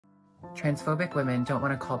Transphobic women don't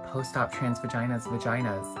want to call post-op trans vaginas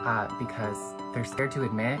because they're scared to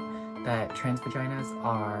admit that trans vaginas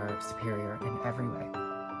are superior in every way.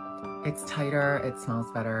 It's tighter, it smells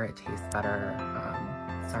better, it tastes better.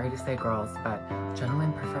 Sorry to say, girls, but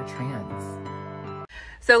gentlemen prefer trans.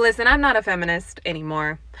 So listen, I'm not a feminist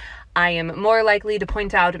anymore. I am more likely to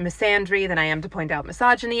point out misandry than I am to point out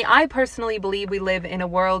misogyny. I personally believe we live in a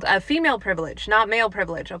world of female privilege, not male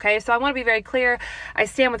privilege, okay? So I want to be very clear. I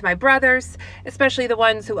stand with my brothers, especially the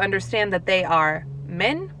ones who understand that they are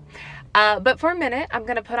men. But for a minute, I'm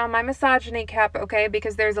going to put on my misogyny cap, okay?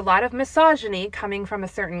 Because there's a lot of misogyny coming from a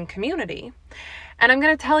certain community. And I'm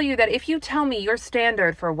going to tell you that if you tell me your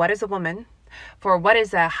standard for what is a woman, for what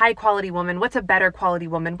is a high quality woman, what's a better quality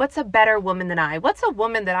woman, what's a better woman than I, what's a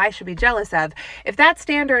woman that I should be jealous of, if that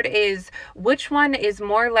standard is which one is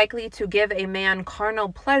more likely to give a man carnal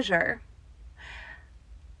pleasure,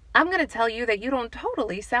 I'm going to tell you that you don't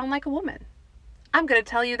totally sound like a woman. I'm going to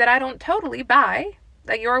tell you that I don't totally buy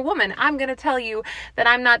that you're a woman. I'm going to tell you that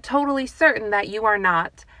I'm not totally certain that you are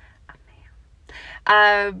not a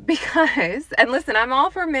man. Because, and listen, I'm all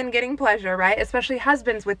for men getting pleasure, right? Especially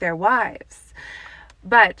husbands with their wives.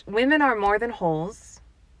 But women are more than wholes,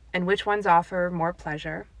 and which ones offer more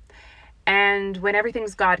pleasure. And when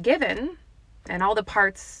everything's God-given and all the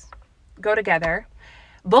parts go together,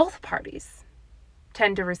 both parties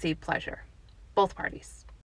tend to receive pleasure. Both parties.